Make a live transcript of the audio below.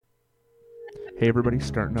Hey everybody,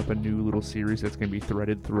 starting up a new little series that's going to be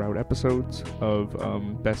threaded throughout episodes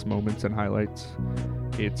of best moments and highlights.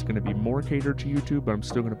 It's going to be more catered to YouTube, but I'm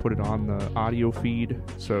still going to put it on the audio feed,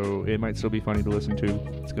 so it might still be funny to listen to.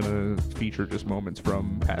 It's going to feature just moments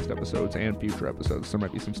from past episodes and future episodes. There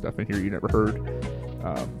might be some stuff in here you never heard.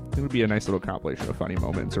 It would be a nice little compilation of funny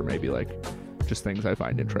moments, or maybe like just things I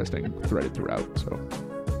find interesting threaded throughout, so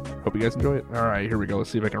hope you guys enjoy it. Alright, here we go. Let's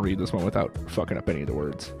see if I can read this one without fucking up any of the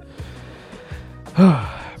words.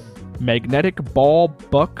 Magnetic ball,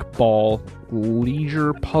 buck ball,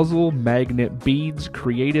 leisure puzzle, magnet beads,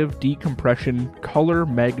 creative decompression, color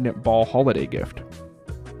magnet ball holiday gift.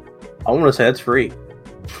 I want to say that's free.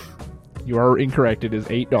 You are incorrect. It is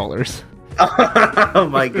 $8. Oh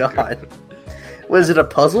my god. Was it a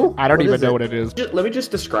puzzle? I don't even know what it is. Let me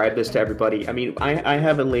just describe this to everybody. I mean, I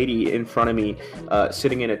have a lady in front of me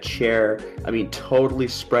sitting in a chair. I mean, totally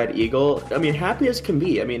spread eagle. I mean, happy as can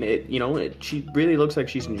be. I mean, she really looks like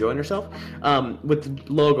she's enjoying herself. With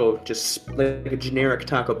the logo, just like a generic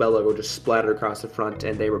Taco Bell logo, just splattered across the front,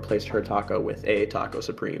 and they replaced her taco with a Taco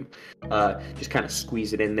Supreme. Just kind of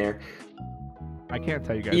squeeze it in there. I can't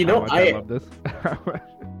tell you guys how much I love this.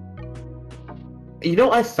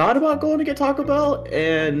 I thought about going to get Taco Bell,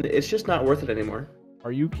 and it's just not worth it anymore.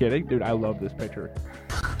 Are you kidding? Dude, I love this picture.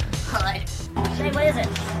 Alright. Say, what is it?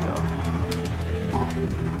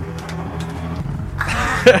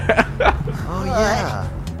 Oh, yeah.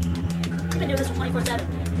 You've been doing this for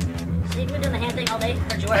 24/7. So you've been doing the hand thing all day?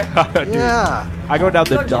 Heard you were. Dude, Yeah. I go down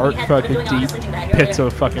the George, dark you had fucking been doing all deep this sleeping bag pits earlier.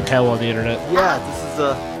 of fucking hell on the internet. Yeah, this is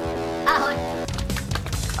Ahoy.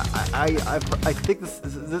 I think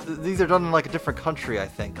these are done in like a different country. I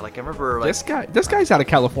think. Like I remember. Like, This guy's out of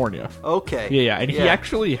California. Okay. Yeah, and he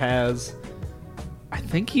actually has. I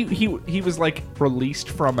think he was like released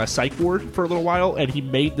from a psych ward for a little while, and he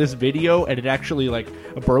made this video, and it actually like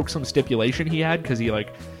broke some stipulation he had because he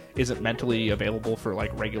like isn't mentally available for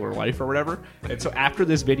like regular life or whatever. And so after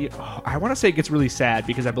this video, I want to say it gets really sad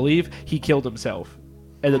because I believe he killed himself,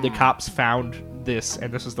 and then the cops found this,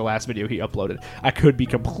 and this was the last video he uploaded. I could be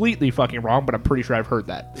completely fucking wrong, but I'm pretty sure I've heard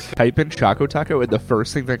that. Type in Choco Taco, and the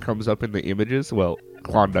first thing that comes up in the images, well,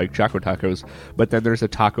 Klondike Choco Tacos, but then there's a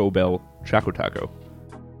Taco Bell Choco Taco.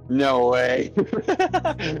 No way.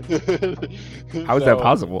 How is that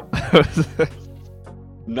possible?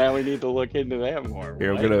 Now we need to look into that more.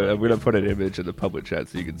 Here, I'm gonna put an image in the public chat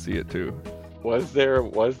so you can see it too. Was there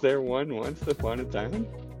one once upon a time?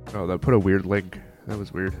 Oh, that put a weird link. That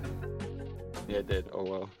was weird. Yeah, it did. Oh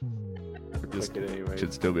well. Just Click it anyway.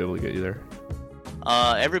 should still be able to get you there.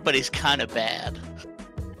 Everybody's kind of bad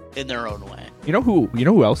in their own way. You know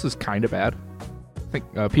who else is kind of bad? I think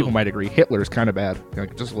people might agree. Hitler's kind of bad,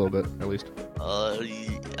 like just a little bit at least.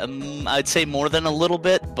 I'd say more than a little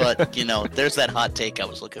bit, but there's that hot take I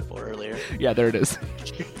was looking for earlier. Yeah, there it is.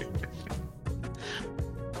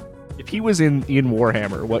 If he was in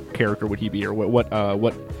Warhammer, what character would he be, or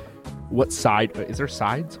what side? Is there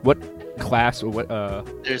sides? What class or what?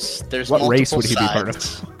 There's what race would he multiple be part of?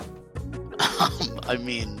 sides. I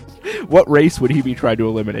mean, what race would he be trying to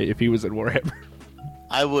eliminate if he was in Warhammer?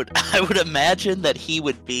 I would imagine that he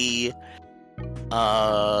would be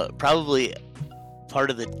probably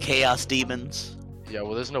part of the Chaos Demons. Yeah,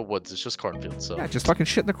 well, there's no woods. It's just cornfields. So. Yeah, just fucking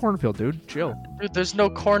shit in the cornfield, dude. Chill. Dude, there's no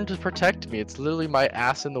corn to protect me. It's literally my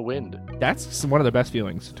ass in the wind. That's one of the best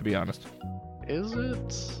feelings, to be honest. Is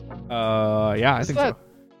it? Yeah, I think so.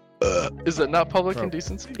 Is it not public Bro.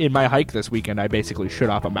 indecency? In my hike this weekend, I basically shit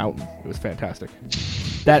off a mountain. It was fantastic.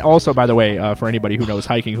 That also, by the way, for anybody who knows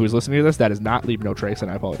hiking who's listening to this, that is not Leave No Trace,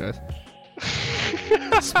 and I apologize.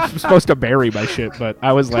 I'm supposed to bury my shit, but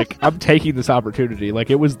I was like, I'm taking this opportunity.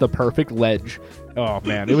 Like, it was the perfect ledge. Oh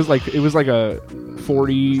man, it was like a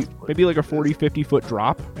 40, maybe like a 50 foot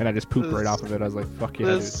drop, and I just pooped right off of it. I was like, fuck yeah,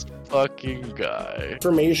 This fucking guy.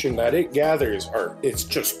 Information that it gathers it's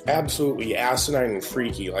just absolutely asinine and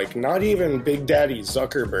freaky. Like, not even Big Daddy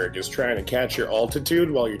Zuckerberg is trying to catch your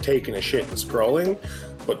altitude while you're taking a shit and scrolling,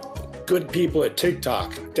 but good people at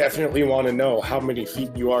TikTok definitely want to know how many feet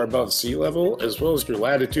you are above sea level, as well as your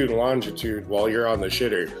latitude and longitude while you're on the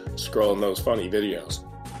shitter scrolling those funny videos.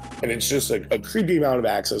 And it's just a creepy amount of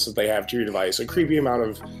access that they have to your device, a creepy amount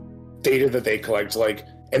of data that they collect. Like,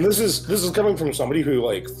 and this is coming from somebody who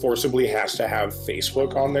like forcibly has to have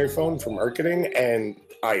Facebook on their phone for marketing, and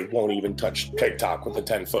I won't even touch TikTok with a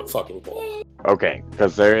 10-foot fucking pole. Okay,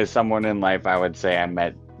 because there is someone in life I would say I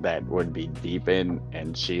met that would be deep in,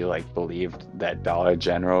 and she like believed that Dollar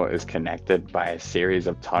General is connected by a series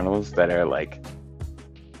of tunnels that are like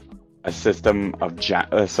a system of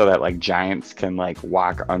so that like giants can like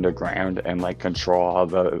walk underground and like control all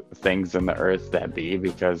the things in the earth that be,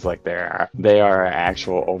 because like they are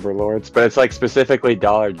actual overlords. But it's like specifically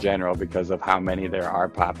Dollar General because of how many there are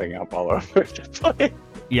popping up all over the place.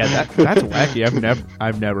 Yeah, that's wacky.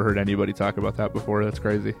 I've never heard anybody talk about that before. That's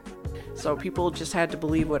crazy. So people just had to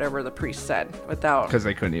believe whatever the priest said without... Because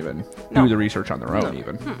they couldn't even do the research on their own,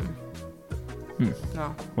 even.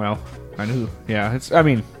 No. Well, I knew. Yeah, I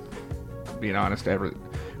mean, being honest,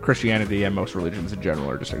 Christianity and most religions in general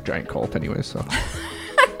are just a giant cult anyway, so...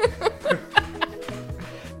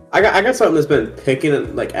 I got something that's been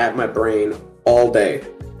picking like at my brain all day.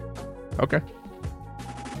 Okay.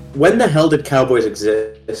 When the hell did cowboys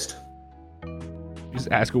exist?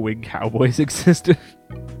 Just ask when cowboys existed.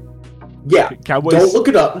 Yeah. Cowboys. Don't look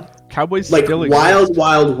it up. Cowboys like still exist.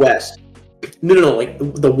 Wild West. No. Like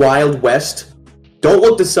the Wild West. Don't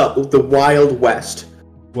look this up. The Wild West.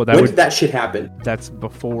 Well, when did that shit happen? That's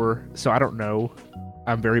before. So I don't know.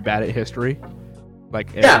 I'm very bad at history.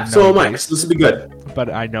 Like yeah, so am I. So this will be good. But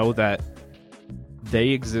I know that they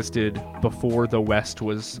existed before the West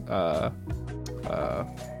was.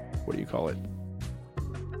 What do you call it?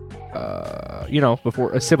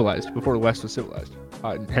 Before civilized. Before the West was civilized.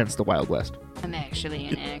 Hence the Wild West. I'm actually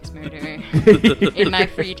an axe murderer in my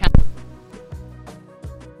free time.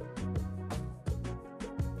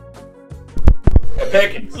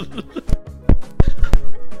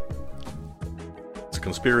 It's a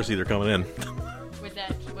conspiracy. They're coming in. Was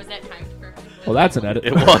that timed perfectly? Well, that's an edit.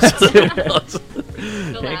 It was.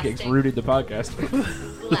 Pancakes rooted the podcast.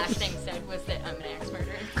 The last thing said was that I'm an axe murderer.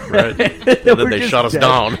 Right. And then they shut us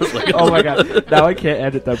down. Like, oh my god. Now I can't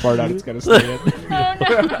edit that part out. It's going to stay in. Oh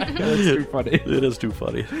no. That's too funny. It is too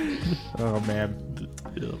funny. Oh man.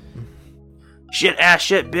 Yeah. Shit, ass,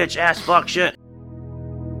 shit, bitch, ass, fuck, shit.